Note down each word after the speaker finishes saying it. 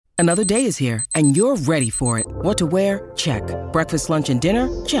Another day is here, and you're ready for it. What to wear? Check. Breakfast, lunch, and dinner?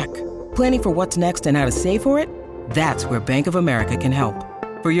 Check. Planning for what's next and how to save for it? That's where Bank of America can help.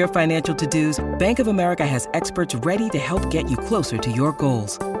 For your financial to-dos, Bank of America has experts ready to help get you closer to your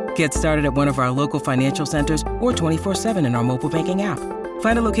goals. Get started at one of our local financial centers or 24/7 in our mobile banking app.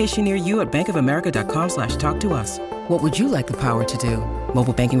 Find a location near you at bankofamerica.com/talktous. What would you like the power to do?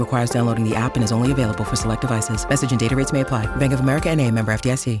 Mobile banking requires downloading the app and is only available for select devices. Message and data rates may apply. Bank of America N.A., member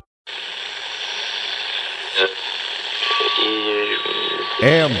FDIC.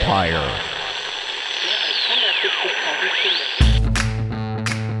 Empire.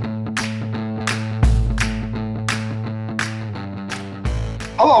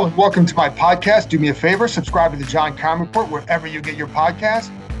 Hello and welcome to my podcast. Do me a favor, subscribe to the John Keim Report wherever you get your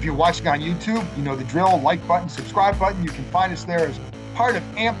podcast. If you're watching on YouTube, you know the drill, like button, subscribe button. You can find us there as part of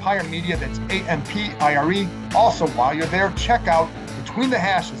Empire Media, that's AMPIRE. Also, while you're there, check out Between the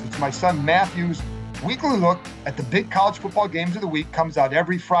Hashes. It's my son Matthew's weekly look at the big college football games of the week. Comes out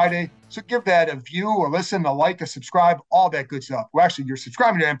every Friday. So give that a view, a listen, a like, a subscribe, all that good stuff. Well, actually, you're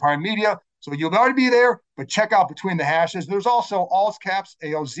subscribing to Empire Media, so you'll already be there, but check out Between the Hashes. There's also All's Caps,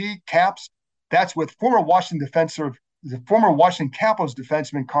 AOZ Caps. That's with former Washington Capitals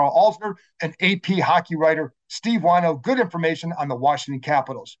defenseman Carl Alsner and AP hockey writer Steve Wino. Good information on the Washington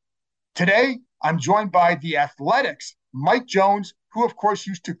Capitals. Today, I'm joined by the Athletics' Mike Jones, who, of course,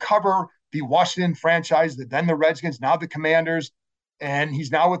 used to cover the Washington franchise, then the Redskins, now the Commanders, and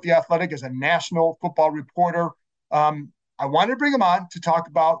he's now with the Athletic as a national football reporter. I wanted to bring him on to talk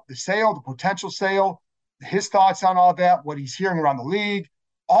about the sale, the potential sale, his thoughts on all that, what he's hearing around the league,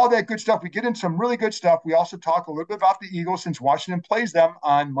 all that good stuff. We get into some really good stuff. We also talk a little bit about the Eagles since Washington plays them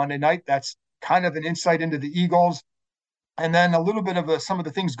on Monday night. That's kind of an insight into the Eagles. And then a little bit of some of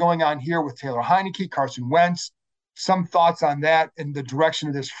the things going on here with Taylor Heinicke, Carson Wentz, some thoughts on that and the direction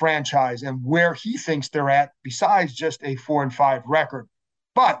of this franchise and where he thinks they're at besides just a 4-5 record.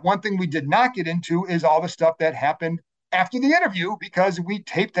 But one thing we did not get into is all the stuff that happened after the interview, because we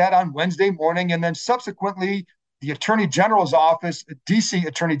taped that on Wednesday morning, and then subsequently the Attorney General's office, DC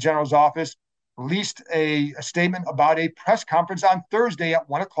Attorney General's office, released a statement about a press conference on Thursday at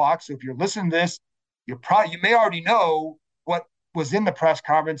 1:00. So if you're listening to this, you may already know what was in the press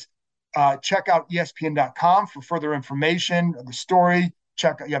conference. Check out ESPN.com for further information of the story.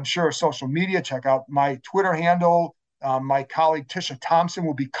 I'm sure, social media. Check out my Twitter handle. My colleague Tisha Thompson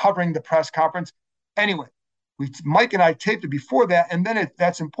will be covering the press conference. Anyway, Mike and I taped it before that, and then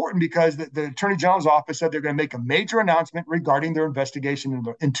that's important because the Attorney General's office said they're going to make a major announcement regarding their investigation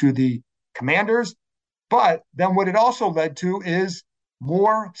into the Commanders. But then what it also led to is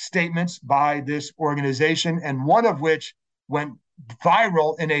more statements by this organization, and one of which went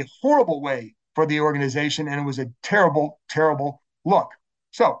viral in a horrible way for the organization, and it was a terrible, terrible look.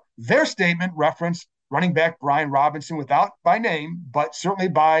 So their statement referenced running back Brian Robinson, without by name, but certainly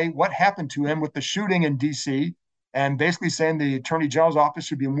by what happened to him with the shooting in D.C., and basically saying the Attorney General's office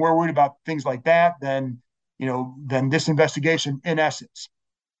should be more worried about things like that than this investigation, in essence.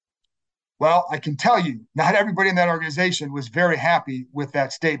 Well, I can tell you, not everybody in that organization was very happy with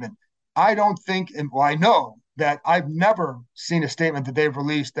that statement. I don't think, I know that I've never seen a statement that they've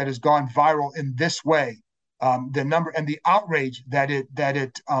released that has gone viral in this way. The number and the outrage that it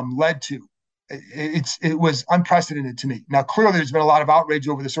led to. It was unprecedented to me. Now, clearly, there's been a lot of outrage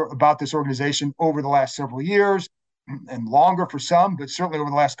about this organization over the last several years, and longer for some, but certainly over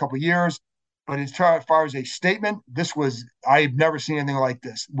the last couple of years. But as far as a statement, I've never seen anything like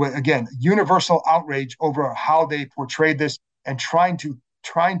this. Again, universal outrage over how they portrayed this and trying to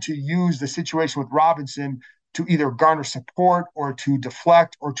use the situation with Robinson to either garner support or to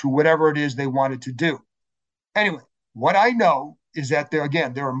deflect or to whatever it is they wanted to do. Anyway, what I know is that there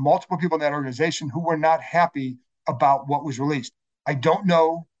are multiple people in that organization who were not happy about what was released. I don't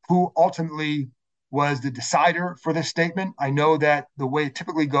know who ultimately was the decider for this statement. I know that the way it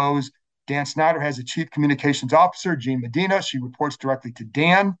typically goes, Dan Snyder has a chief communications officer, Jean Medina. She reports directly to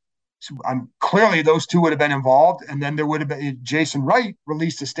Dan. So clearly those two would have been involved. And then there would have been Jason Wright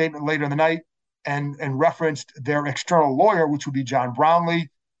released a statement later in the night and referenced their external lawyer, which would be John Brownlee.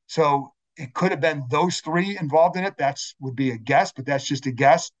 So it could have been those three involved in it. That would be a guess, but that's just a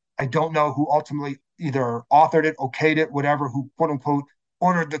guess. I don't know who ultimately either authored it, okayed it, whatever, who quote unquote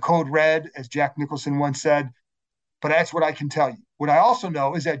ordered the code red, as Jack Nicholson once said. But that's what I can tell you. What I also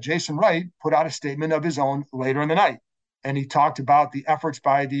know is that Jason Wright put out a statement of his own later in the night. And he talked about the efforts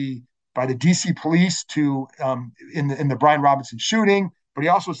by the DC police to in the Brian Robinson shooting. But he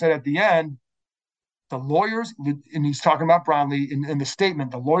also said at the end, the lawyers, and he's talking about Brownlee in the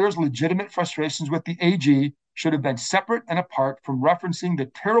statement, the lawyers' legitimate frustrations with the AG should have been separate and apart from referencing the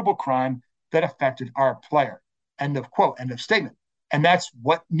terrible crime that affected our player. End of quote, end of statement. And that's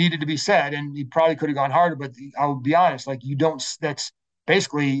what needed to be said. And he probably could have gone harder, but I'll be honest, like you don't, that's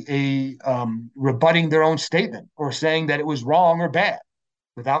basically a rebutting their own statement or saying that it was wrong or bad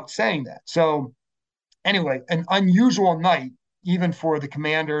without saying that. So anyway, an unusual night, even for the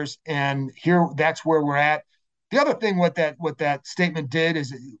Commanders. And here, that's where we're at. The other thing what that statement did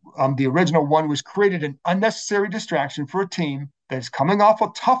is the original one was created an unnecessary distraction for a team that is coming off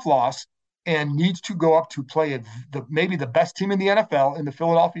a tough loss and needs to go up to play maybe the best team in the NFL in the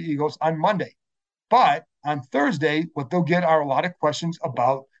Philadelphia Eagles on Monday. But on Thursday, what they'll get are a lot of questions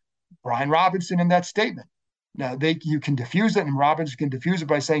about Brian Robinson in that statement. Now, you can diffuse it, and Robinson can diffuse it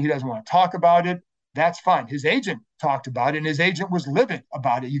by saying he doesn't want to talk about it. That's fine. His agent talked about it, and his agent was livid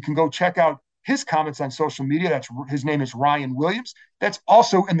about it. You can go check out his comments on social media. His name is Ryan Williams. That's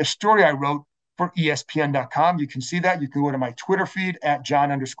also in the story I wrote for ESPN.com. You can see that. You can go to my Twitter feed at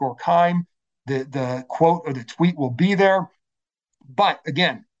John_Keim. The quote or the tweet will be there. But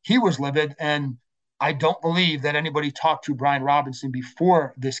again, he was livid, and I don't believe that anybody talked to Brian Robinson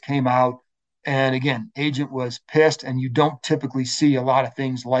before this came out. And again, agent was pissed, and you don't typically see a lot of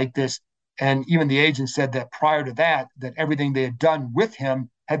things like this. And even the agent said that prior to that everything they had done with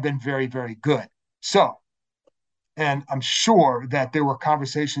him had been very, very good. So, and I'm sure that there were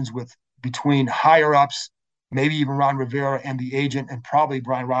conversations between higher ups, maybe even Ron Rivera and the agent, and probably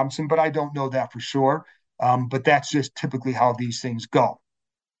Brian Robinson, but I don't know that for sure. But that's just typically how these things go.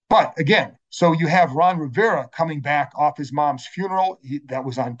 But again, so you have Ron Rivera coming back off his mom's funeral. That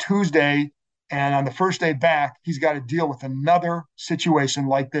was on Tuesday. And on the first day back, he's got to deal with another situation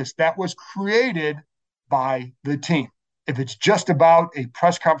like this that was created by the team. If it's just about a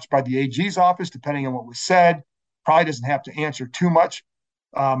press conference by the AG's office, depending on what was said, probably doesn't have to answer too much.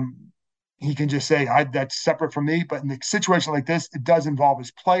 He can just say, that's separate from me. But in a situation like this, it does involve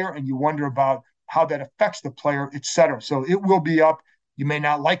his player, and you wonder about how that affects the player, et cetera. So it will be up. You may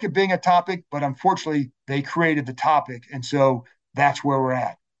not like it being a topic, but unfortunately, they created the topic. And so that's where we're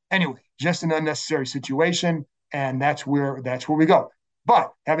at. Anyway, just an unnecessary situation, and that's where we go.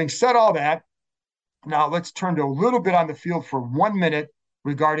 But having said all that, now let's turn to a little bit on the field for 1 minute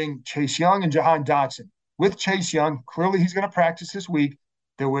regarding Chase Young and Jahan Dotson. With Chase Young, clearly he's going to practice this week.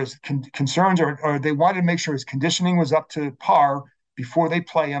 There was concerns, or they wanted to make sure his conditioning was up to par before they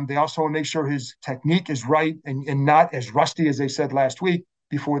play him. They also want to make sure his technique is right and not as rusty as they said last week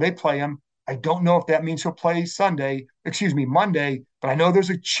before they play him. I don't know if that means he'll play Monday, but I know there's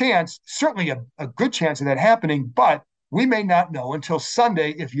a chance, certainly a good chance of that happening, but we may not know until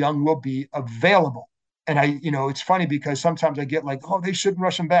Sunday if Young will be available. And it's funny because sometimes I get like, they shouldn't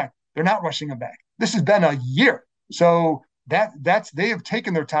rush him back. They're not rushing him back. This has been a year. So they have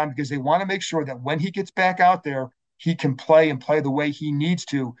taken their time because they want to make sure that when he gets back out there, he can play the way he needs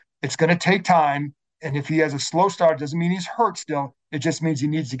to. It's going to take time. And if he has a slow start, it doesn't mean he's hurt still. It just means he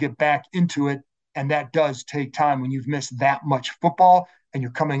needs to get back into it. And that does take time when you've missed that much football and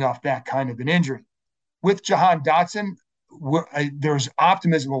you're coming off that kind of an injury. With Jahan Dotson, there's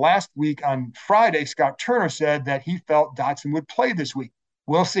optimism. Last week on Friday, Scott Turner said that he felt Dotson would play this week.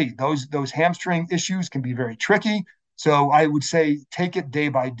 We'll see. Those hamstring issues can be very tricky. So I would say take it day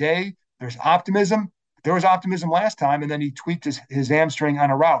by day. There's optimism. There was optimism last time, and then he tweaked his hamstring on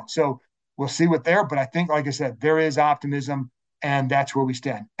a route. So we'll see what there. But I think, like I said, there is optimism, and that's where we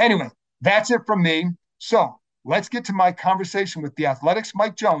stand. Anyway, that's it from me. So let's get to my conversation with the Athletics'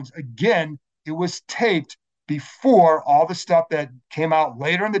 Mike Jones. Again, it was taped before all the stuff that came out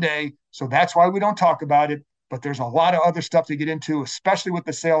later in the day. So that's why we don't talk about it. But there's a lot of other stuff to get into, especially with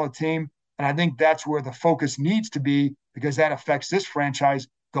the sale of the team. And I think that's where the focus needs to be because that affects this franchise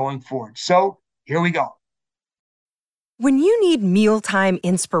going forward. So here we go. When you need mealtime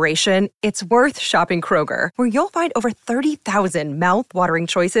inspiration, it's worth shopping Kroger, where you'll find over 30,000 mouth-watering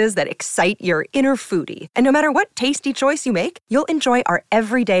choices that excite your inner foodie. And no matter what tasty choice you make, you'll enjoy our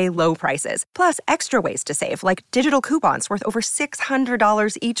everyday low prices, plus extra ways to save, like digital coupons worth over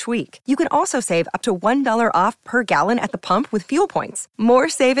 $600 each week. You can also save up to $1 off per gallon at the pump with fuel points. More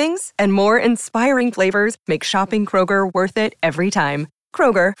savings and more inspiring flavors make shopping Kroger worth it every time.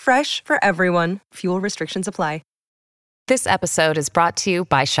 Kroger, fresh for everyone. Fuel restrictions apply. This episode is brought to you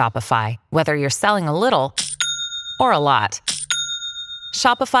by Shopify. Whether you're selling a little or a lot,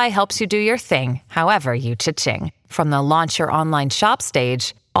 Shopify helps you do your thing, however you cha-ching. From the launch your online shop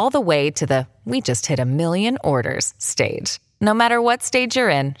stage, all the way to the we just hit 1 million orders stage. No matter what stage you're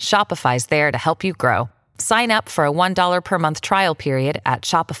in, Shopify's there to help you grow. Sign up for a $1 per month trial period at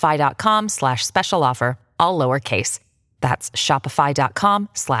shopify.com/special offer, all lowercase. That's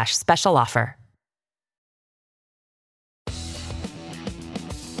shopify.com/special offer.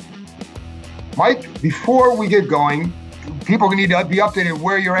 Mike, before we get going, people need to be updated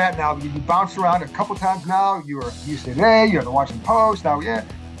where you're at now. You bounced around a couple times now. You were USA Today, you're at the Washington Post. Now, you're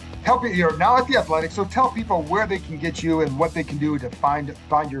now at The Athletic. So tell people where they can get you and what they can do to find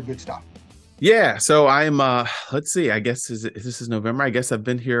your good stuff. Yeah, so I'm let's see, I guess this is November. I guess I've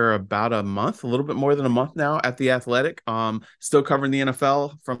been here about a month, a little bit more than a month now at The Athletic. Still covering the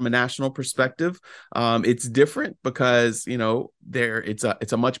NFL from a national perspective. It's different because,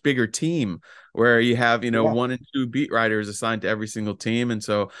 it's a much bigger team where you have, one and two beat writers assigned to every single team. And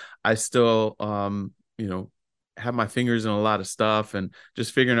so I still have my fingers in a lot of stuff and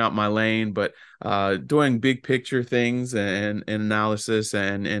just figuring out my lane, but doing big picture things and analysis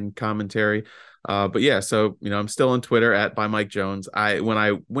and commentary. But yeah, so, I'm still on Twitter at by Mike Jones. When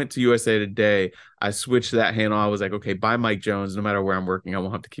I went to USA Today, I switched that handle. I was like, okay, by Mike Jones, no matter where I'm working, I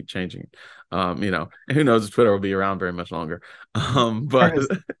won't have to keep changing it. And who knows if Twitter will be around very much longer.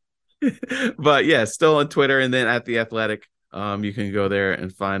 But yeah, still on Twitter. And then at The Athletic, you can go there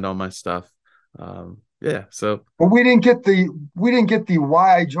and find all my stuff. Yeah. So, but we didn't get the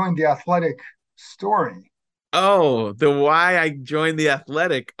why I joined The Athletic story. Oh, the why I joined The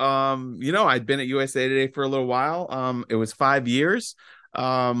Athletic. I'd been at USA Today for a little while. It was 5 years.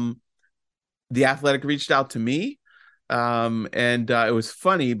 The Athletic reached out to me. And it was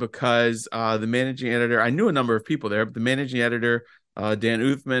funny because the managing editor, I knew a number of people there, but the managing editor, Dan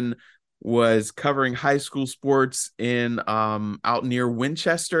Uthman, was covering high school sports in out near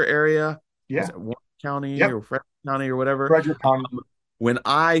Winchester area. Yeah. County or Frederick County or whatever. Frederick County. When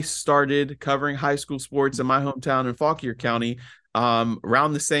I started covering high school sports in my hometown in Fauquier County,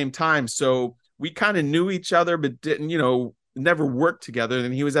 around the same time. So we kind of knew each other, but didn't, never worked together.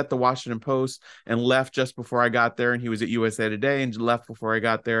 And he was at the Washington Post and left just before I got there. And he was at USA Today and left before I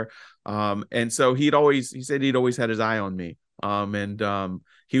got there. And so he said he'd always had his eye on me.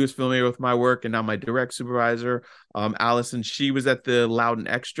 He was familiar with my work, and now my direct supervisor, Allison, she was at the Loudon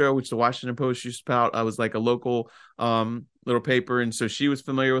Extra, which the Washington Post used to put out. I was like a local little paper, and so she was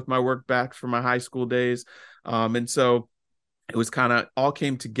familiar with my work back from my high school days. And so it was kind of all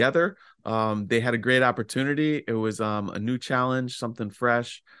came together. They had a great opportunity. It was a new challenge, something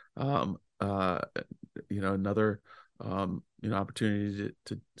fresh, another opportunity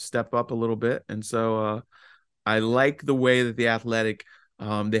to step up a little bit. And so I like the way that The Athletic,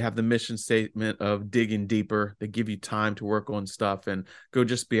 they have the mission statement of digging deeper. They give you time to work on stuff and go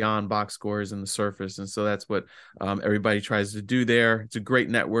just beyond box scores and the surface. And so that's what everybody tries to do there. It's a great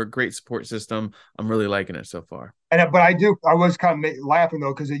network, great support system. I'm really liking it so far. I was kind of laughing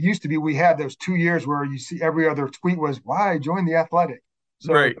though, because it used to be, we had those 2 years where you see every other tweet was, why join The Athletic?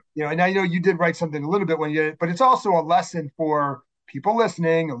 So, right. And I know you did write something a little bit but it's also a lesson for people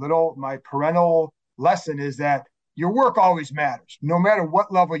listening. My parental lesson is that your work always matters, no matter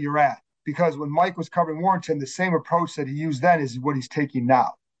what level you're at. Because when Mike was covering Warrenton, the same approach that he used then is what he's taking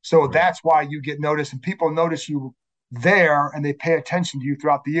now. So right. That's why you get noticed, and people notice you there, and they pay attention to you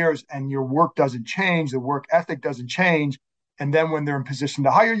throughout the years, and your work doesn't change, the work ethic doesn't change. And then when they're in position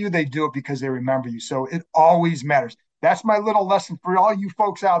to hire you, they do it because they remember you. So it always matters. That's my little lesson for all you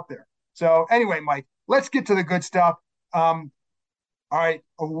folks out there. So anyway, Mike, let's get to the good stuff. All right,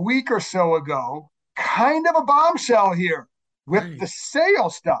 a week or so ago, kind of a bombshell here with the sale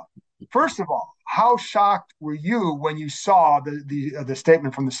stuff. First of all, how shocked were you when you saw the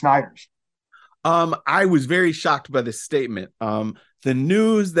statement from the Snyders? I was very shocked by this statement. The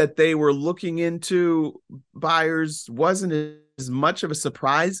news that they were looking into buyers wasn't as much of a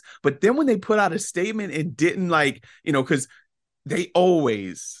surprise, but then when they put out a statement, it didn't because they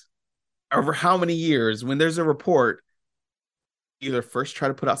always, over how many years, when there's a report, either first try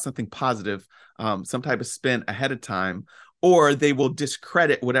to put out something positive, some type of spin ahead of time, or they will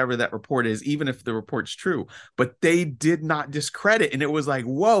discredit whatever that report is, even if the report's true. But they did not discredit. And it was like,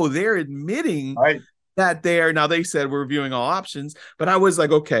 whoa, they're admitting that now they said we're reviewing all options. But I was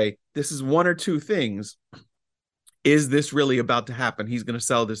like, okay, this is one or two things. Is this really about to happen? He's going to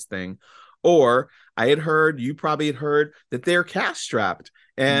sell this thing. Or you probably had heard that they're cash strapped.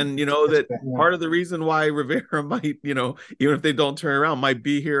 And, part of the reason why Rivera might, even if they don't turn around, might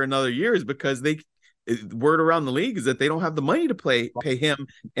be here another year is because word around the league is that they don't have the money to pay him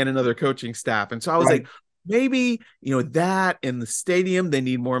and another coaching staff. And so I was like, maybe, that in the stadium, they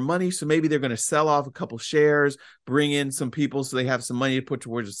need more money. So maybe they're going to sell off a couple shares, bring in some people so they have some money to put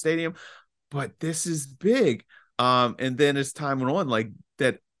towards the stadium. But this is big. And then as time went on,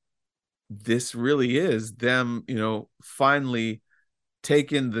 that this really is them, finally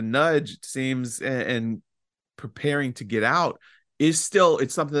taking the nudge, it seems, and preparing to get out. It's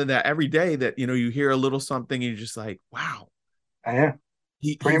something that every day that, you hear a little something and you're just like, wow. Yeah,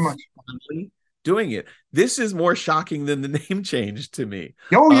 pretty much. Finally doing it. This is more shocking than the name change to me.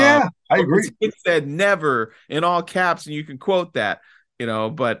 Oh yeah, I agree. It said never in all caps, and you can quote that,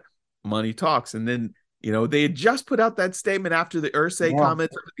 but money talks. And then, they had just put out that statement after the Irsay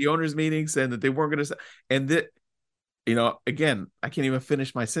comments at the owners' meeting saying that they weren't going to, and that, again, I can't even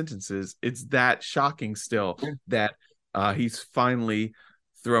finish my sentences. It's that shocking still that he's finally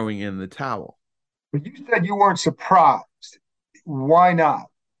throwing in the towel. But you said you weren't surprised. Why not?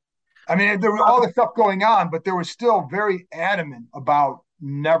 I mean, there was all the stuff going on, but there was still very adamant about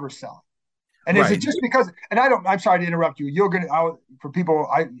never selling. And is it just because? And I'm sorry to interrupt you. For people,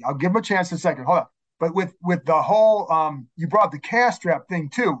 I'll give them a chance in a second. Hold on. But with the whole, you brought the cash strap thing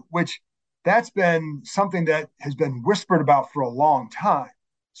too, which that's been something that has been whispered about for a long time.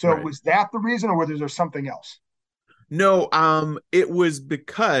 So was that the reason, or was there something else? No, it was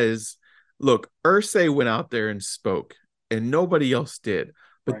because, look, Irsay went out there and spoke, and nobody else did.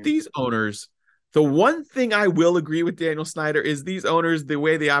 But these owners, the one thing I will agree with Daniel Snyder is these owners, the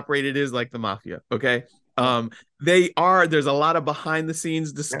way they operated is like the mafia. Okay. There's a lot of behind the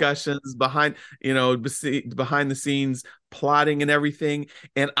scenes discussions, behind the scenes plotting and everything.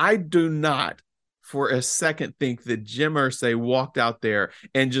 And I do not for a second think that Jim Irsay walked out there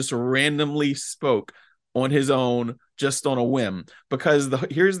and just randomly spoke on his own, just on a whim, because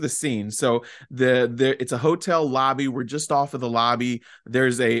here's the scene. So it's a hotel lobby. We're just off of the lobby.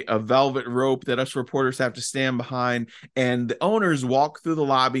 There's a velvet rope that us reporters have to stand behind, and the owners walk through the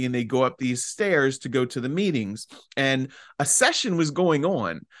lobby and they go up these stairs to go to the meetings. And a session was going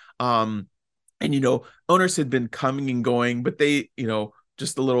on. And owners had been coming and going, but they,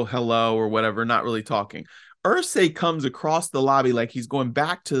 just a little hello or whatever, not really talking. Irsay comes across the lobby like he's going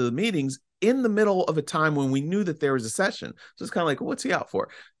back to the meetings in the middle of a time when we knew that there was a session. So it's kind of like, what's he out for?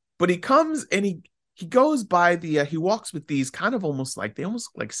 But he comes and he goes by he walks with these kind of almost like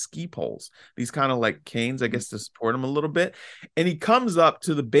ski poles, these kind of like canes, I guess, to support him a little bit. And he comes up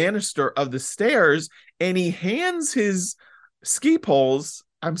to the banister of the stairs and he hands his ski poles.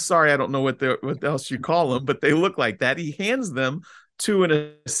 I'm sorry, I don't know what else you call them, but they look like that. He hands them to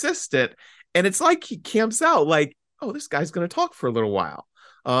an assistant, and it's like he camps out like, oh, this guy's going to talk for a little while.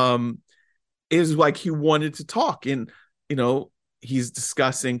 Is like he wanted to talk, and he's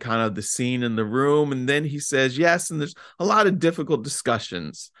discussing kind of the scene in the room, and then he says yes, and there's a lot of difficult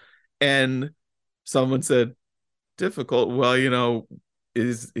discussions. And someone said, difficult? Well,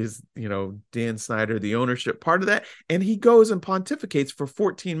 is Dan Snyder the ownership part of that? And he goes and pontificates for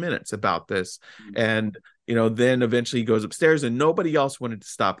 14 minutes about this, and then eventually he goes upstairs, and nobody else wanted to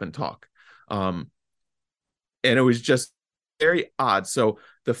stop and talk. And it was just very odd. So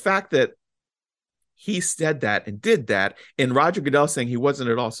the fact that he said that and did that, and Roger Goodell saying he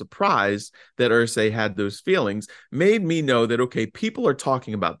wasn't at all surprised that Irsay had those feelings, made me know that, okay, people are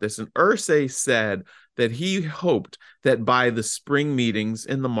talking about this. And Irsay said that he hoped that by the spring meetings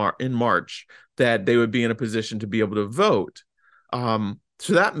in March, that they would be in a position to be able to vote.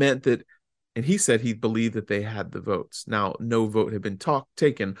 So that meant that, and he said he believed that they had the votes. Now, no vote had been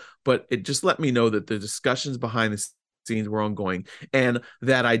taken, but it just let me know that the discussions behind the scenes were ongoing, and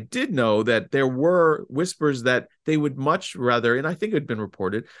that I did know that there were whispers that they would much rather, and I think it had been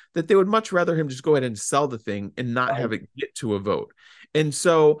reported, that they would much rather him just go ahead and sell the thing and not have it get to a vote. And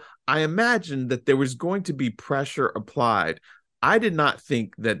so I imagined that there was going to be pressure applied. I did not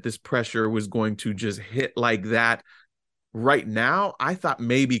think that this pressure was going to just hit like that right now. I thought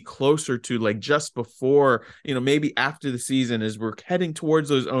maybe closer to like just before, maybe after the season, as we're heading towards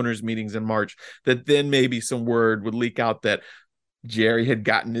those owners meetings in March, that then maybe some word would leak out that Jerry had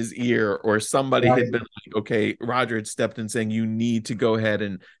gotten his ear, or somebody had been like, okay, Roger had stepped in saying, you need to go ahead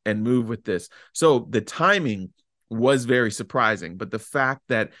and move with this. So the timing was very surprising, but the fact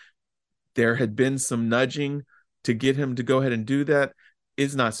that there had been some nudging to get him to go ahead and do that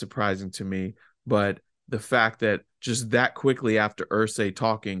is not surprising to me. But the fact that just that quickly after Irsay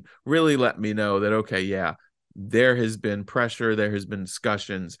talking really let me know that, okay, yeah, there has been pressure, there has been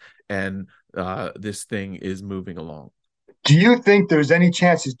discussions, and this thing is moving along. Do you think there's any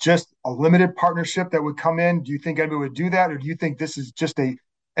chance it's just a limited partnership that would come in? Do you think anybody would do that? Or do you think this is just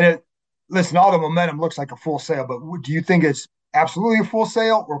listen, all the momentum looks like a full sale, but do you think it's absolutely a full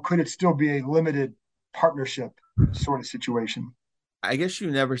sale, or could it still be a limited partnership sort of situation? I guess you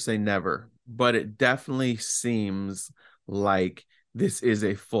never say never, but it definitely seems like this is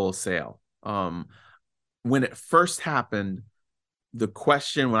a full sale. When it first happened, the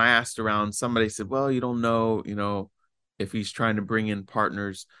question, when I asked around, somebody said, well, you don't know, if he's trying to bring in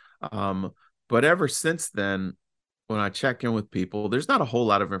partners. But ever since then, when I check in with people, there's not a whole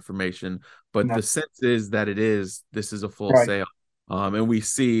lot of information, but the sense is that this is a full sale. And we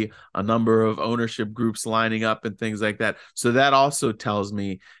see a number of ownership groups lining up and things like that. So that also tells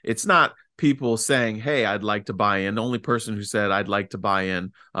me it's not people saying, hey, I'd like to buy in. The only person who said I'd like to buy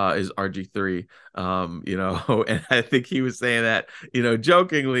in is RG3, and I think he was saying that,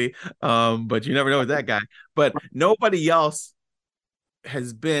 jokingly, but you never know with that guy. But nobody else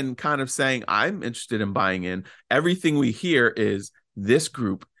has been kind of saying, I'm interested in buying in. Everything we hear is this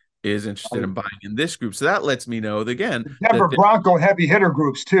group is interested in buying in this group. So that lets me know that, again, Denver Bronco heavy hitter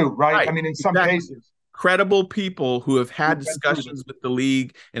groups too, right? I mean, in some cases. Credible people who have had discussions with the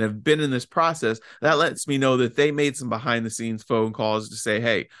league and have been in this process, that lets me know that they made some behind the scenes phone calls to say,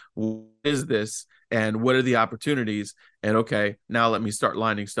 hey, what is this? And what are the opportunities? And okay, now let me start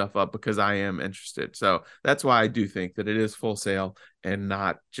lining stuff up because I am interested. So that's why I do think that it is full sale and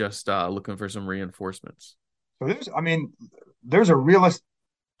not just looking for some reinforcements. So there's a realist.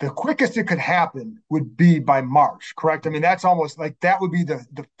 The quickest it could happen would be by March, correct? I mean, that's almost like that would be the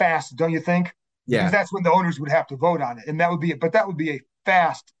fast, don't you think? Yeah. Because that's when the owners would have to vote on it. And that would be a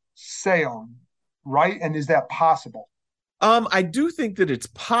fast sale, right? And is that possible? I do think that it's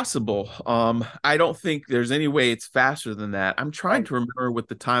possible. I don't think there's any way it's faster than that. I'm trying to remember what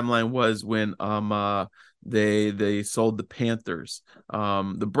the timeline was when they sold the Panthers.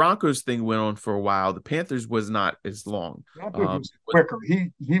 The Broncos thing went on for a while. The Panthers was not as long. Was quicker.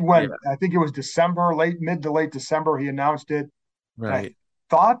 He went. Yeah. I think it was December, mid to late December. He announced it. Right. I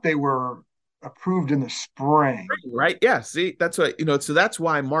thought they were approved in the spring. Right. Yeah. See, that's what, so that's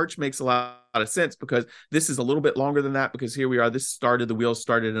why March makes a lot of sense, because this is a little bit longer than that, because here we are, the wheels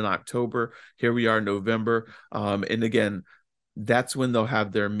started in October. Here we are in November. And again, that's when they'll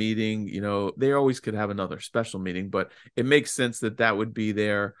have their meeting. They always could have another special meeting, but it makes sense that would be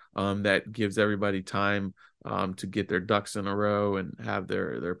there. That gives everybody time to get their ducks in a row and have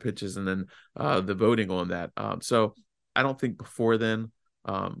their pitches, and then the voting on that. So I don't think before then.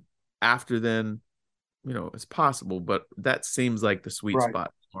 After then, it's possible, but that seems like the sweet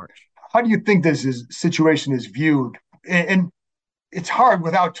spot in March. How do you think this situation is viewed? And it's hard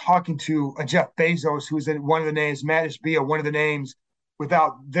without talking to a Jeff Bezos, who's one of the names, Matt Ishbia, one of the names,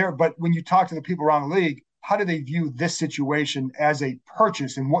 but when you talk to the people around the league, how do they view this situation as a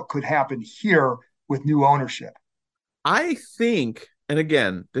purchase and what could happen here with new ownership? I think, and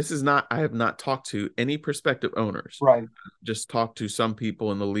again, I have not talked to any prospective owners. Right. Just talked to some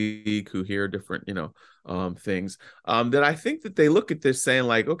people in the league who hear different, things. That I think that they look at this saying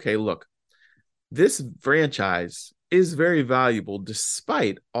like, okay, look, this franchise is very valuable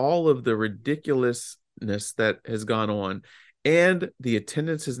despite all of the ridiculousness that has gone on. And the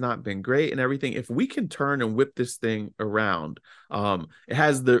attendance has not been great and everything. If we can turn and whip this thing around, it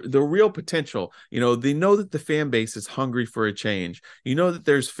has the real potential. They know that the fan base is hungry for a change. That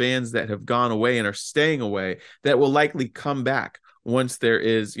there's fans that have gone away and are staying away that will likely come back once there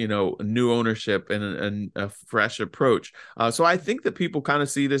is, new ownership and a fresh approach. So I think that people kind of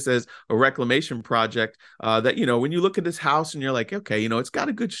see this as a reclamation project that, when you look at this house and you're like, okay, it's got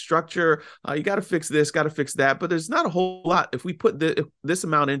a good structure. You got to fix this, got to fix that. But there's not a whole lot. If we put this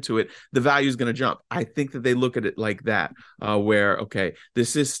amount into it, the value is going to jump. I think that they look at it like that, where, okay,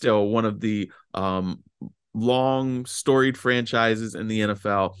 this is still one of the long storied franchises in the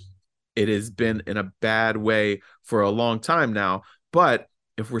NFL. It has been in a bad way for a long time now, but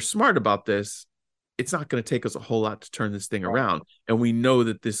if we're smart about this, it's not going to take us a whole lot to turn this thing around. And we know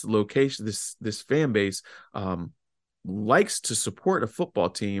that this location, this fan base likes to support a football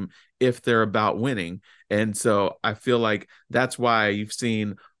team if they're about winning. And so I feel like that's why you've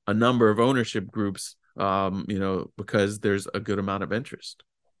seen a number of ownership groups, because there's a good amount of interest.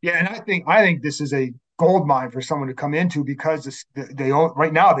 Yeah, and I think this is a gold mine for someone to come into, because they own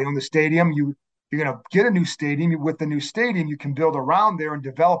the stadium. You're going to get a new stadium. With the new stadium, you can build around there and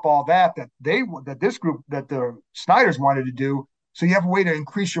develop all that this group, that the Snyders wanted to do. So you have a way to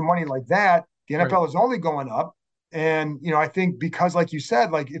increase your money like that. The NFL is only going up. And, I think because, like you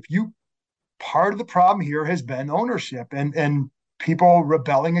said, part of the problem here has been ownership and people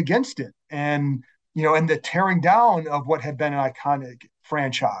rebelling against it. And, and the tearing down of what had been an iconic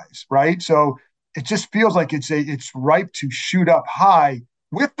franchise, right? So it just feels like it's ripe to shoot up high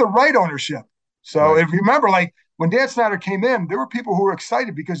with the right ownership. So if you remember, when Dan Snyder came in, there were people who were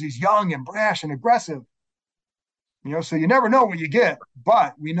excited because he's young and brash and aggressive. So you never know what you get,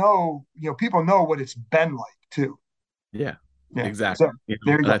 but we know, people know what it's been like too. Yeah. Exactly. So,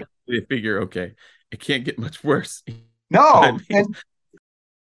 there you go. They figure, okay, it can't get much worse. No.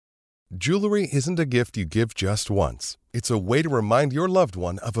 Jewelry isn't a gift you give just once. It's a way to remind your loved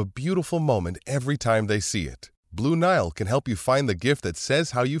one of a beautiful moment every time they see it. Blue Nile can help you find the gift that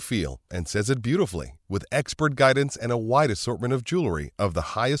says how you feel and says it beautifully, with expert guidance and a wide assortment of jewelry of the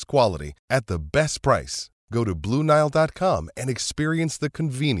highest quality at the best price. Go to BlueNile.com and experience the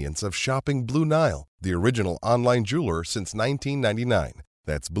convenience of shopping Blue Nile, the original online jeweler since 1999.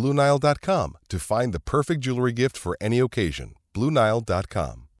 That's BlueNile.com to find the perfect jewelry gift for any occasion.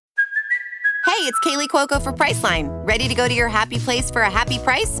 BlueNile.com. Hey, it's Kaylee Cuoco for Priceline. Ready to go to your happy place for a happy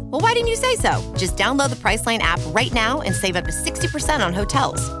price? Well, why didn't you say so? Just download the Priceline app right now and save up to 60% on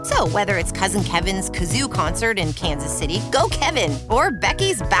hotels. So whether it's Cousin Kevin's Kazoo Concert in Kansas City, go Kevin, or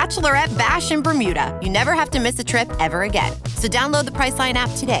Becky's Bachelorette Bash in Bermuda, you never have to miss a trip ever again. So download the Priceline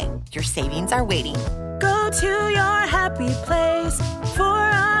app today. Your savings are waiting. Go to your happy place for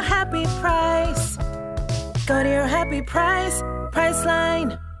a happy price. Go to your happy price,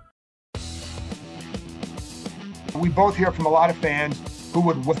 Priceline. We both hear from a lot of fans who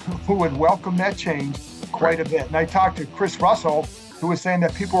would welcome that change quite a bit. And I talked to Chris Russell, who was saying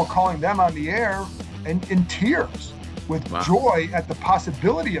that people were calling them on the air and in tears with joy at the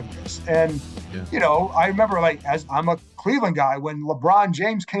possibility of this. And, you know, I remember, like, as I'm a Cleveland guy, when LeBron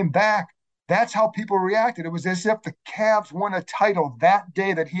James came back, that's how people reacted. It was as if the Cavs won a title that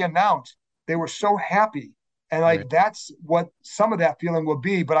day that he announced. They were so happy. And like, that's what some of that feeling will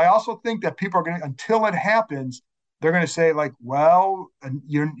be. But I also think that people are going to, until it happens, they're going to say, like, well,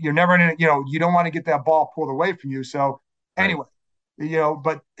 you're never going to, you know, you don't want to get that ball pulled away from you. So anyway, you know,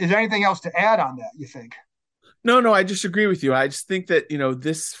 but is there anything else to add on that, you think? No, I just agree with you. I just think that, you know,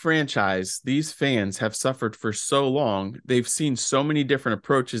 this franchise, these fans have suffered for so long. They've seen so many different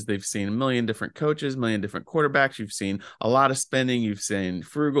approaches. They've seen a million different coaches, a million different quarterbacks. You've seen a lot of spending. You've seen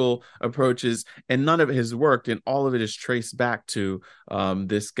frugal approaches, and none of it has worked. And all of it is traced back to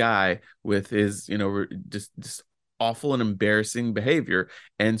this guy with his, you know, just awful and embarrassing behavior.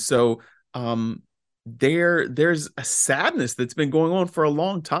 And so there's a sadness that's been going on for a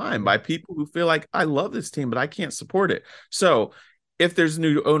long time by people who feel like, I love this team, but I can't support it. So if there's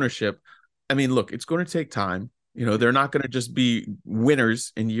new ownership, I mean, look, it's going to take time. You know, they're not going to just be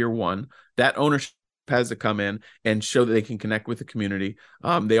winners in year one. That ownership has to come in and show that they can connect with the community.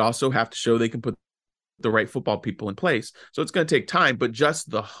 They also have to show they can put the right football people in place. So it's going to take time, but just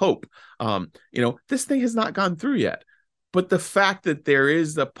the hope, you know, this thing has not gone through yet. But the fact that there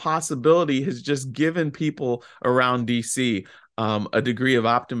is the possibility has just given people around DC a degree of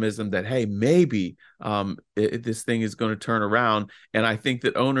optimism that, hey, maybe this thing is going to turn around. And I think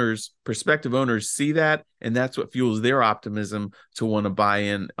that prospective owners see that, and that's what fuels their optimism to want to buy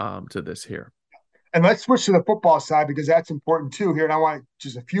in to this here. And let's switch to the football side, because that's important too here. And I want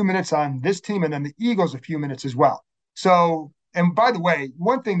just a few minutes on this team, and then the Eagles a few minutes as well. So, and by the way,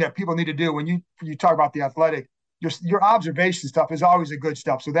 one thing that people need to do when you talk about the Athletic, your observation stuff is always a good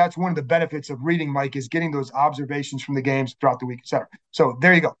stuff. So that's one of the benefits of reading, Mike, is getting those observations from the games throughout the week, et cetera. So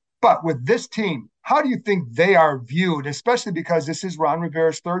there you go. But with this team, how do you think they are viewed, especially because this is Ron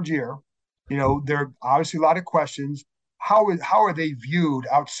Rivera's third year? You know, there are obviously a lot of questions. How are they viewed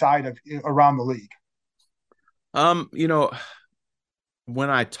outside of around the league? You know, when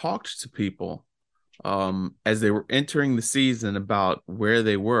I talked to people as they were entering the season about where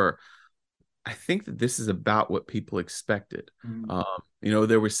they were, I think that this is about what people expected. You know,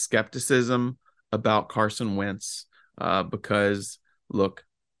 there was skepticism about Carson Wentz because, look,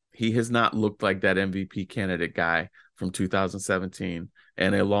 he has not looked like that MVP candidate guy from 2017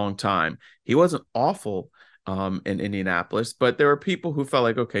 in a long time. He wasn't awful in Indianapolis, but there were people who felt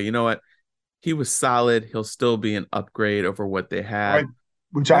like, okay, you know what? He was solid. He'll still be an upgrade over what they had. Right.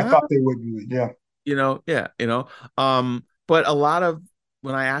 Which I thought they would be, yeah. You know, yeah, you know. But a lot of,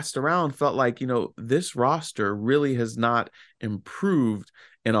 when I asked around, felt like, you know, this roster really has not improved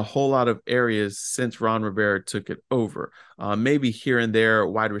in a whole lot of areas since Ron Rivera took it over. Maybe here and there,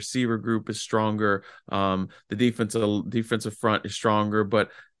 wide receiver group is stronger. The defensive front is stronger, but,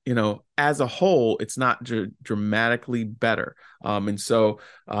 you know, as a whole, it's not dramatically better. And so,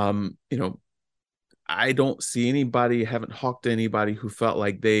 you know, I don't see anybody, haven't hawked anybody who felt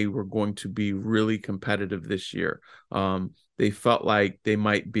like they were going to be really competitive this year. They felt like they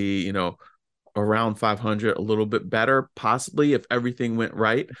might be, you know, around 500, a little bit better, possibly if everything went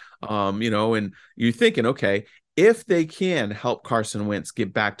right. You know, and you're thinking, okay, if they can help Carson Wentz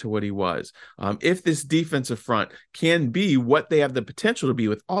get back to what he was, if this defensive front can be what they have the potential to be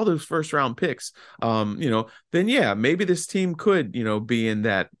with all those first round picks, you know, then yeah, maybe this team could, you know, be in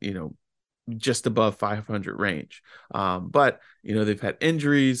that, you know, just above 500 range. But, you know, they've had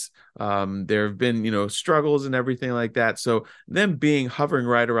injuries. There have been, you know, struggles and everything like that. So them hovering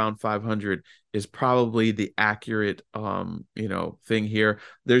right around 500 is probably the accurate, you know, thing here.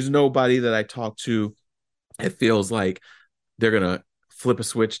 There's nobody that I talked to it feels like they're going to flip a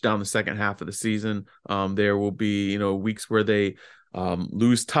switch down the second half of the season. There will be, weeks where they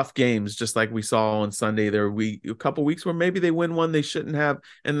lose tough games, just like we saw on Sunday. There will be a couple weeks where maybe they win one they shouldn't have,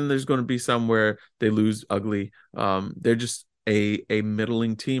 and then there's going to be some where they lose ugly. They're just a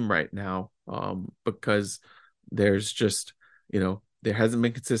middling team right now, because there's just, there hasn't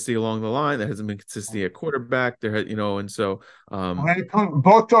been consistency along the line. There hasn't been consistency at quarterback. And so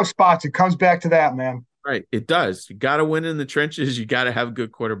both those spots, it comes back to that, man. Right. It does. You got to win in the trenches. You got to have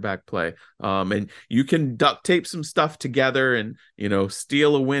good quarterback play. And you can duct tape some stuff together and,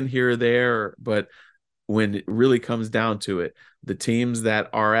 steal a win here or there. But when it really comes down to it, the teams that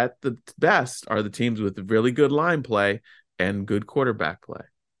are at the best are the teams with really good line play and good quarterback play.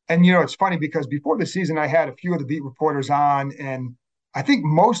 And, it's funny because before the season, I had a few of the beat reporters on, and I think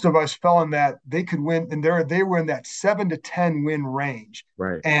most of us fell in that they could win, and they were in that 7 to 10 win range.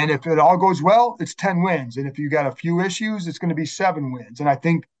 Right. And if it all goes well, it's 10 wins. And if you got a few issues, it's going to be 7 wins. And I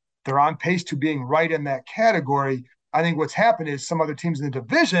think they're on pace to being right in that category. I think what's happened is some other teams in the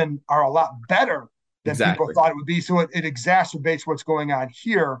division are a lot better than people thought it would be. So it exacerbates what's going on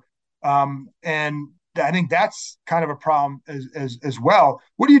here. And I think that's kind of a problem as well.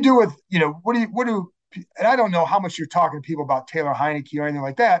 What do you do with, and I don't know how much you're talking to people about Taylor Heinicke or anything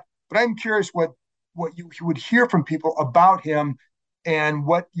like that, but I'm curious what you would hear from people about him and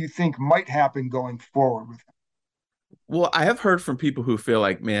what you think might happen going forward with him. Well, I have heard from people who feel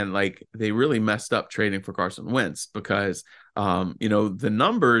like, man, like they really messed up trading for Carson Wentz because, the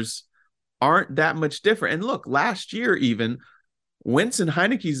numbers aren't that much different. And look, last year, even Wentz and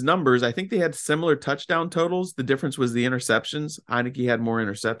Heinicke's numbers, I think they had similar touchdown totals. The difference was the interceptions. Heinicke had more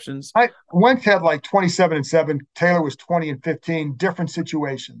interceptions. Wentz had like 27-7. Taylor was 20-15. Different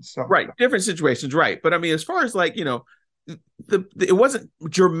situations. So. Right. Different situations. Right. But I mean, as far as like, it wasn't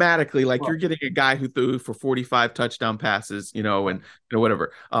dramatically like you're getting a guy who threw for 45 touchdown passes, and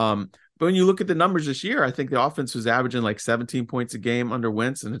whatever. But when you look at the numbers this year, I think the offense was averaging like 17 points a game under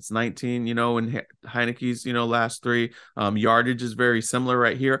Wentz, and it's 19, in Heinicke's, last 3. Yardage is very similar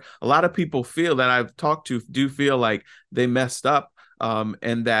right here. A lot of people feel that I've talked to do feel like they messed up,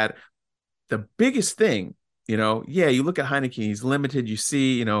 and that the biggest thing, you look at Heinicke, he's limited. You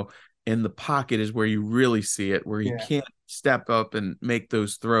see, in the pocket is where you really see it, where he can't step up and make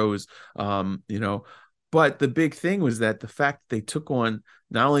those throws, But the big thing was that the fact that they took on,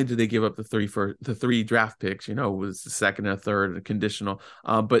 not only did they give up the 3 draft picks, was the second and a third and a conditional,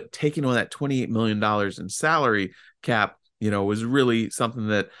 but taking on that $28 million in salary cap, was really something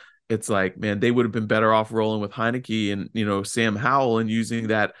that it's like, man, they would have been better off rolling with Heinicke and, Sam Howell and using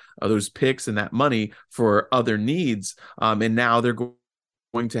that, those picks and that money for other needs. And now they're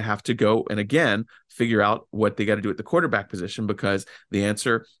going to have to go and again, figure out what they got to do at the quarterback position, because the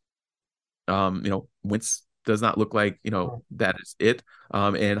answer, Wentz does not look like, that is it.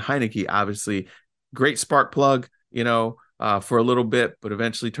 And Heinicke, obviously, great spark plug, for a little bit, but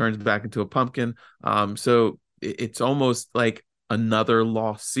eventually turns back into a pumpkin. So it's almost like another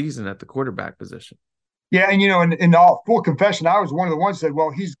lost season at the quarterback position. Yeah, and in all full confession, I was one of the ones that said, well,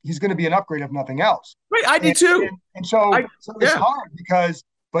 he's going to be an upgrade if nothing else. Right, I did too. And so it's hard because,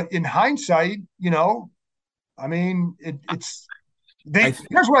 but in hindsight, I mean, here's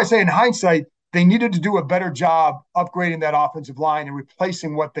what I say in hindsight. They needed to do a better job upgrading that offensive line and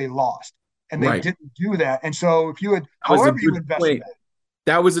replacing what they lost. And they didn't do that. And so if you had, however you invested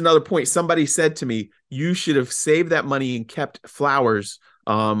that was another point. Somebody said to me, you should have saved that money and kept Flowers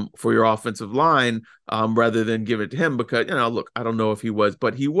for your offensive line rather than give it to him, because, look, I don't know if he was,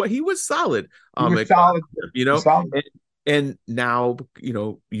 but he was solid. Solid. Solid. And now,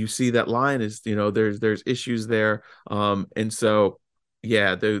 you see that line is, there's issues there. And so,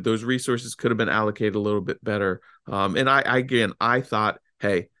 yeah, those resources could have been allocated a little bit better. And I thought,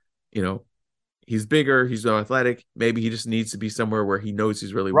 hey, he's bigger, he's so athletic. Maybe he just needs to be somewhere where he knows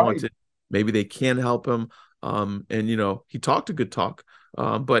he's really wanted. Maybe they can help him. And, he talked a good talk,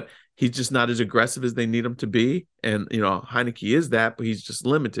 but he's just not as aggressive as they need him to be. And, Heinicke is that, but he's just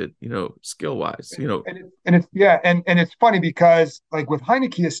limited, skill wise, And it's funny because like with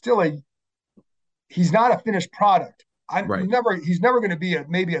Heinicke is still he's not a finished product. He's never going to be at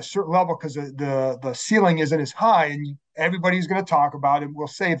maybe a certain level because the ceiling isn't as high, and everybody's going to talk about him. We'll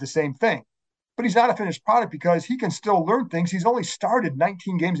say the same thing, but he's not a finished product because he can still learn things. He's only started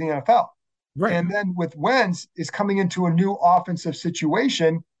 19 games in the NFL. Right. And then with Wentz is coming into a new offensive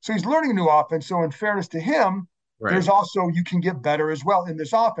situation. So he's learning a new offense. So in fairness to him, there's also, you can get better as well in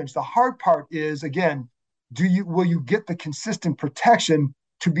this offense. The hard part is, again, will you get the consistent protection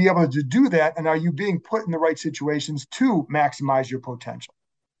to be able to do that? And are you being put in the right situations to maximize your potential?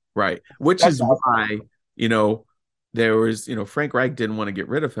 Right. Which is why there was, Frank Reich didn't want to get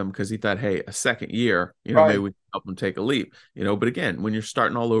rid of him because he thought, hey, a second year, Right. maybe we can help him take a leap, but again, when you're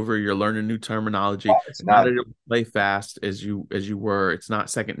starting all over, you're learning new terminology. It's not able to play fast as you were. It's not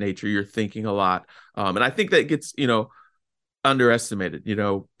second nature. You're thinking a lot. And I think that gets, underestimated.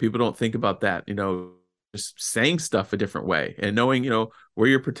 People don't think about that, just saying stuff a different way and knowing, where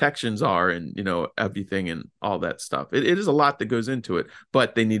your protections are and, everything and all that stuff. It is a lot that goes into it,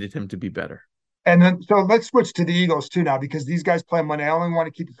 but they needed him to be better. And then, so let's switch to the Eagles too now, because these guys play Monday. I only want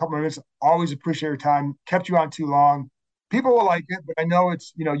to keep a couple of minutes. Always appreciate your time. Kept you on too long. People will like it, but I know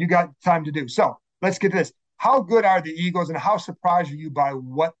it's, you got time to do. So let's get this. How good are the Eagles, and how surprised are you by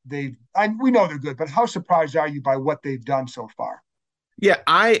what we know they're good, but how surprised are you by what they've done so far? Yeah,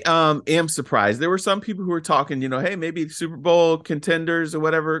 I am surprised. There were some people who were talking, hey, maybe Super Bowl contenders or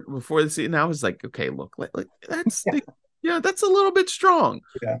whatever before the season. I was like, okay, look, that's that's a little bit strong.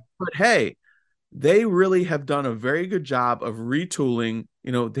 Yeah. But hey, they really have done a very good job of retooling.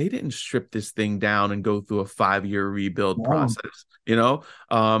 They didn't strip this thing down and go through a 5-year rebuild process.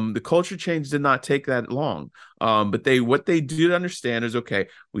 The culture change did not take that long. But what they did understand is, okay,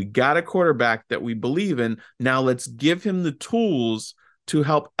 we got a quarterback that we believe in. Now let's give him the tools to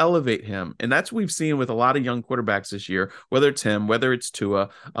help elevate him. And that's what we've seen with a lot of young quarterbacks this year, whether it's him, whether it's Tua,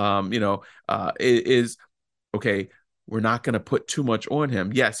 is okay. We're not going to put too much on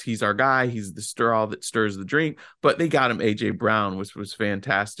him. Yes, he's our guy. He's the stir-all that stirs the drink. But they got him A.J. Brown, which was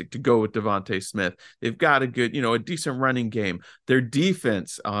fantastic, to go with Devontae Smith. They've got a good, a decent running game. Their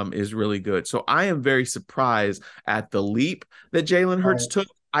defense is really good. So I am very surprised at the leap that Jalen Hurts took.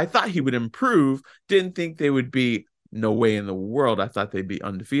 I thought he would improve. Didn't think they would be, no way in the world. I thought they'd be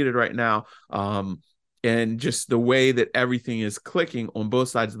undefeated right now. And just the way that everything is clicking on both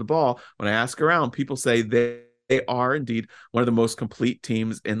sides of the ball. When I ask around, people say they are indeed one of the most complete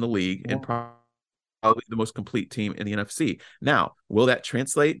teams in the league and probably the most complete team in the NFC. Now, will that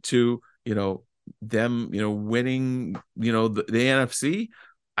translate to, them, winning, the NFC?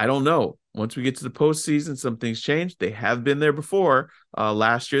 I don't know. Once we get to the postseason, some things change. They have been there before.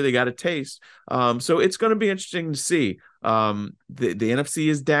 Last year, they got a taste. So it's going to be interesting to see. The NFC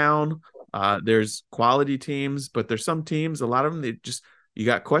is down. There's quality teams, but there's some teams, a lot of them, you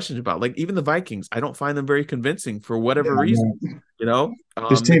got questions about, like even the Vikings. I don't find them very convincing for whatever reason.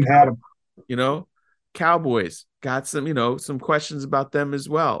 This team had them. Cowboys got some questions about them as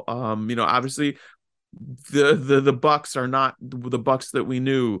well. Obviously the Bucks are not the Bucks that we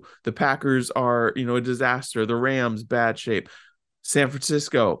knew. The Packers are, a disaster. The Rams, bad shape. San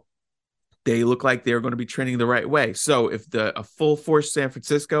Francisco, they look like they're going to be trending the right way. So if a full force San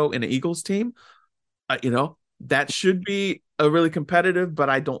Francisco and an Eagles team, that should be a really competitive,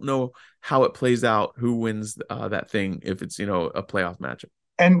 but I don't know how it plays out, who wins that thing if it's, a playoff matchup.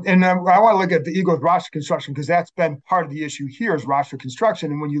 And I want to look at the Eagles roster construction, because that's been part of the issue here is roster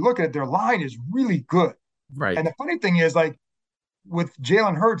construction. And when you look at it, their line is really good. Right. And the funny thing is, like with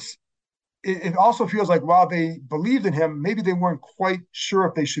Jalen Hurts, it also feels like while they believed in him, maybe they weren't quite sure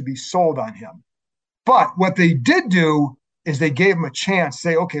if they should be sold on him. But what they did do is they gave him a chance,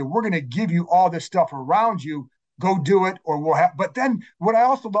 say, okay, we're going to give you all this stuff around you. Go do it, or we'll have. But then what I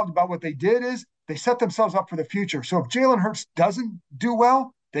also loved about what they did is they set themselves up for the future. So if Jalen Hurts doesn't do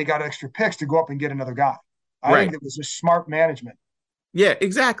well, they got extra picks to go up and get another guy. I think it was just smart management. Yeah,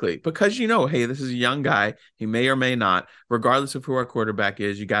 exactly. Because, hey, this is a young guy. He may or may not, regardless of who our quarterback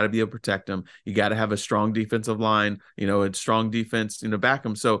is, you got to be able to protect him. You got to have a strong defensive line, a strong defense, back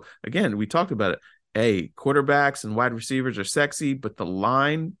him. So again, we talked about it. Hey, quarterbacks and wide receivers are sexy, but the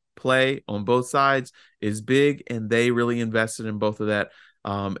line play on both sides is big, and they really invested in both of that.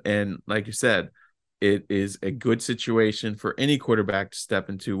 And like you said, it is a good situation for any quarterback to step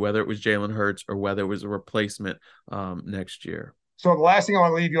into, whether it was Jalen Hurts or whether it was a replacement next year. So the last thing I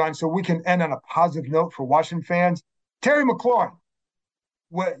want to leave you on, so we can end on a positive note for Washington fans, Terry McLaurin.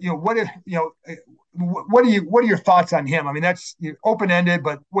 What are your thoughts on him? I mean, that's open-ended,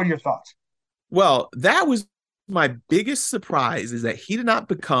 but what are your thoughts? Well, that was my biggest surprise, is that he did not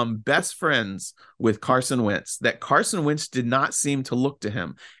become best friends with Carson Wentz, that Carson Wentz did not seem to look to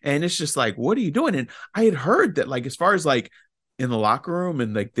him. And it's just like, what are you doing? And I had heard that, like, as far as like in the locker room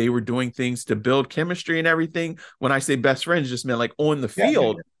and like they were doing things to build chemistry and everything. When I say best friends, just meant like on the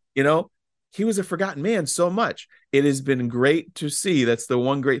field, he was a forgotten man so much. It has been great to see. That's the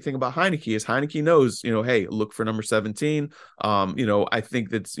one great thing about Heinicke is Heinicke knows, hey, look for number 17. I think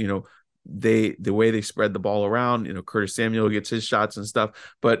that's, the way they spread the ball around, Curtis Samuel gets his shots and stuff,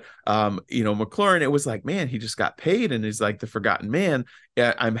 but McLaurin, it was like, man, he just got paid and he's like the forgotten man.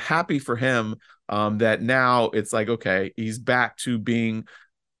 I'm happy for him that now it's like, okay, he's back to being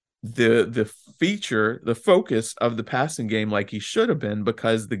the focus of the passing game like he should have been,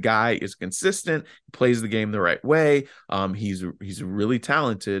 because the guy is consistent, plays the game the right way. He's really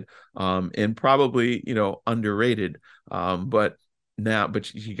talented, and probably, underrated. But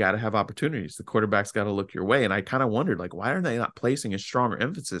you got to have opportunities. The quarterback's got to look your way. And I kind of wondered, like, why are they not placing a stronger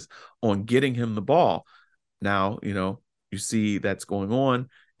emphasis on getting him the ball? Now, you see that's going on,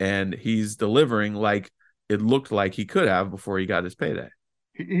 and he's delivering like it looked like he could have before he got his payday.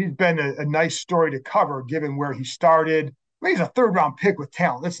 He's been a nice story to cover, given where he started. I mean, he's a third-round pick with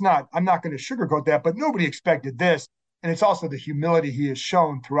talent. I'm not going to sugarcoat that, but nobody expected this. And it's also the humility he has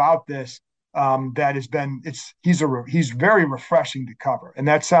shown throughout this that has been. He's very refreshing to cover. And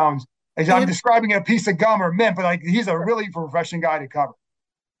that sounds, I'm describing a piece of gum or mint, but like, he's a really refreshing guy to cover.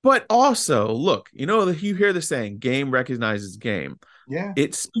 But also, look, you hear the saying, game recognizes game. Yeah.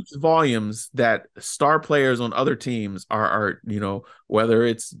 It speaks volumes that star players on other teams are whether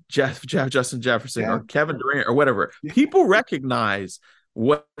it's Justin Jefferson or Kevin Durant or whatever, people recognize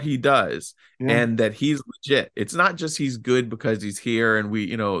what he does and that he's legit. It's not just he's good because he's here and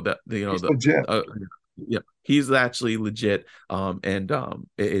he's actually legit.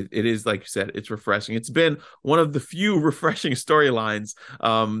 It is, like you said, it's refreshing. It's been one of the few refreshing storylines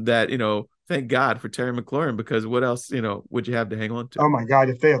that, thank God for Terry McLaurin, because what else, would you have to hang on to? Oh my God.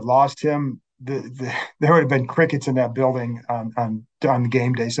 If they had lost him, there would have been crickets in that building on the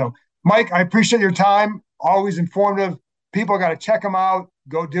game day. So Mike, I appreciate your time. Always informative. People got to check him out.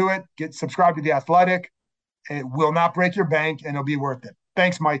 Go do it. Get subscribed to The Athletic. It will not break your bank, and it'll be worth it.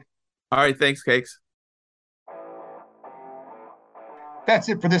 Thanks, Mike. All right. Thanks, Cakes. That's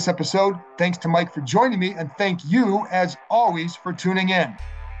it for this episode. Thanks to Mike for joining me, and thank you, as always, for tuning in.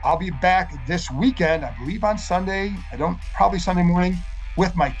 I'll be back this weekend, I believe on Sunday, probably Sunday morning,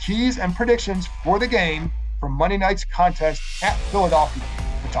 with my keys and predictions for the game from Monday night's contest at Philadelphia.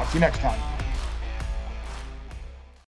 We'll talk to you next time.